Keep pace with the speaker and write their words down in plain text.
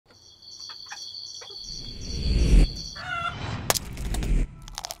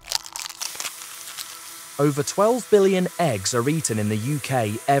Over 12 billion eggs are eaten in the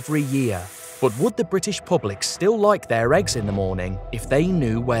UK every year. But would the British public still like their eggs in the morning if they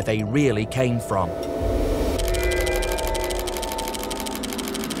knew where they really came from?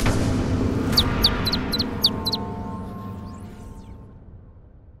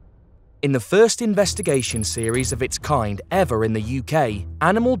 In the first investigation series of its kind ever in the UK,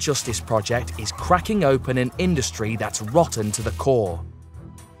 Animal Justice Project is cracking open an industry that's rotten to the core.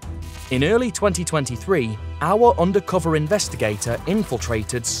 In early 2023, our undercover investigator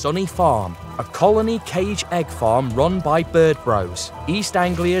infiltrated Sunny Farm, a colony cage egg farm run by Bird Bros, East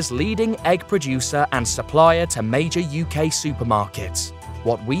Anglia's leading egg producer and supplier to major UK supermarkets.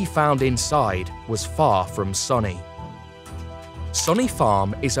 What we found inside was far from sunny. Sunny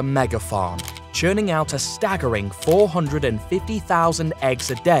Farm is a mega farm, churning out a staggering 450,000 eggs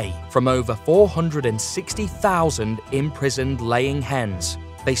a day from over 460,000 imprisoned laying hens.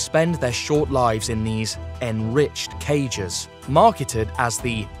 They spend their short lives in these enriched cages, marketed as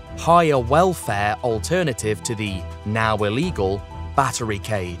the higher welfare alternative to the now illegal battery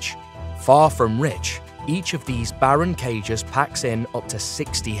cage. Far from rich, each of these barren cages packs in up to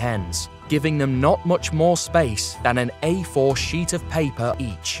 60 hens, giving them not much more space than an A4 sheet of paper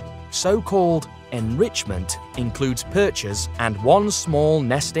each. So-called enrichment includes perches and one small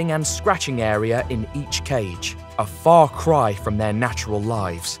nesting and scratching area in each cage, a far cry from their natural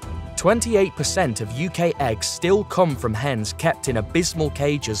lives. 28% of UK eggs still come from hens kept in abysmal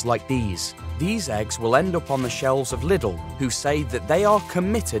cages like these. These eggs will end up on the shelves of Lidl, who say that they are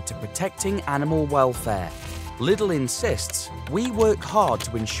committed to protecting animal welfare. Lidl insists we work hard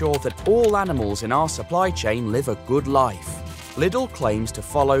to ensure that all animals in our supply chain live a good life. Lidl claims to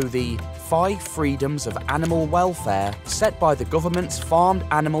follow the 5 freedoms of animal welfare set by the government's Farmed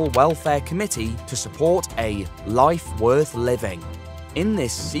Animal Welfare Committee to support a life worth living. In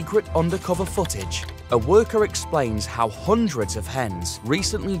this secret undercover footage, a worker explains how hundreds of hens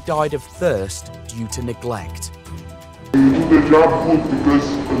recently died of thirst due to neglect. You do the job good because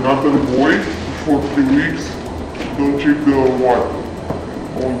another boy for 3 weeks don't check the water.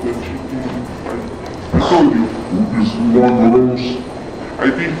 All the chicken. I told you, this one roast. I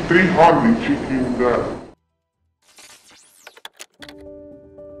think 300 chicken there.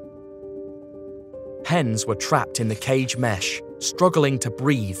 Hens were trapped in the cage mesh, struggling to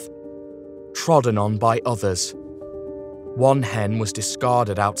breathe, trodden on by others. One hen was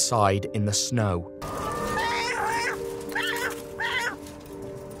discarded outside in the snow.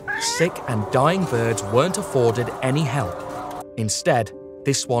 Sick and dying birds weren't afforded any help. Instead,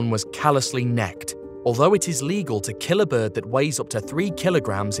 this one was callously necked. Although it is legal to kill a bird that weighs up to 3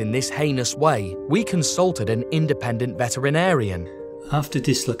 kilograms in this heinous way, we consulted an independent veterinarian. After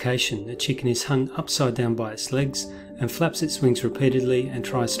dislocation, the chicken is hung upside down by its legs and flaps its wings repeatedly and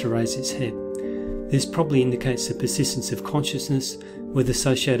tries to raise its head. This probably indicates the persistence of consciousness with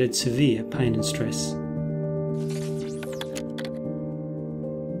associated severe pain and stress.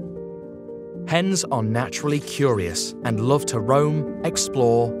 Hens are naturally curious and love to roam,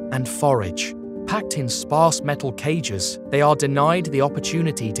 explore, and forage. Packed in sparse metal cages, they are denied the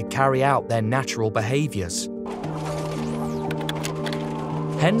opportunity to carry out their natural behaviours.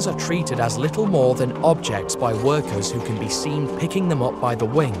 Hens are treated as little more than objects by workers who can be seen picking them up by the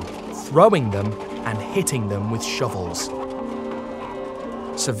wing, throwing them, and hitting them with shovels.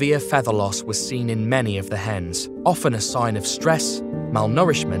 Severe feather loss was seen in many of the hens, often a sign of stress,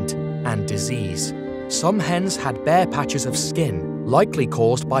 malnourishment, and disease. Some hens had bare patches of skin, likely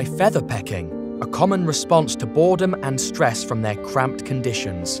caused by feather pecking, a common response to boredom and stress from their cramped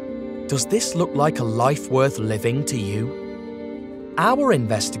conditions. Does this look like a life worth living to you? Our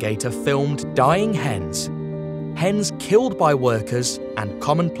investigator filmed dying hens, hens killed by workers, and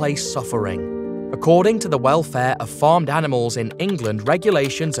commonplace suffering. According to the Welfare of Farmed Animals in England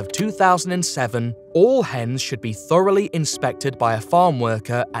regulations of 2007, all hens should be thoroughly inspected by a farm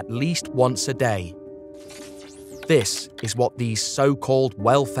worker at least once a day. This is what these so-called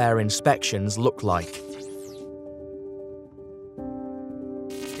welfare inspections look like.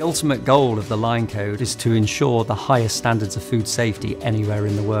 The ultimate goal of the Line Code is to ensure the highest standards of food safety anywhere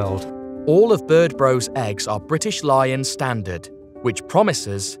in the world. All of Bird Bros' eggs are British Lion Standard, which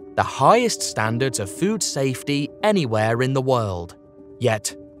promises the highest standards of food safety anywhere in the world.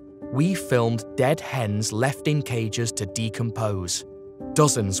 Yet, we filmed dead hens left in cages to decompose.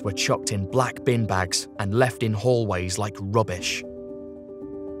 Dozens were chucked in black bin bags and left in hallways like rubbish.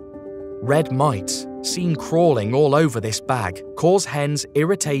 Red mites, seen crawling all over this bag, cause hens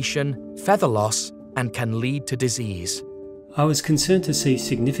irritation, feather loss, and can lead to disease. I was concerned to see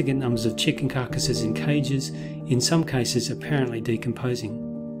significant numbers of chicken carcasses in cages, in some cases apparently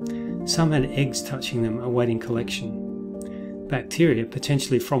decomposing. Some had eggs touching them awaiting collection. Bacteria,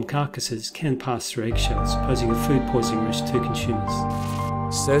 potentially from carcasses, can pass through eggshells, posing a food poisoning risk to consumers.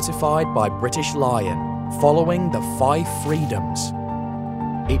 Certified by British Lion, following the 5 freedoms.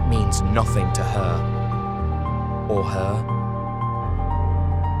 It means nothing to her. Or her.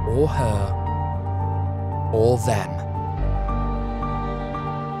 Or her. Or them.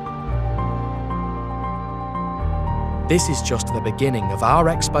 This is just the beginning of our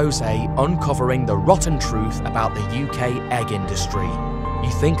exposé uncovering the rotten truth about the UK egg industry.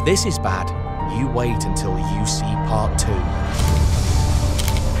 You think this is bad? You wait until you see part 2.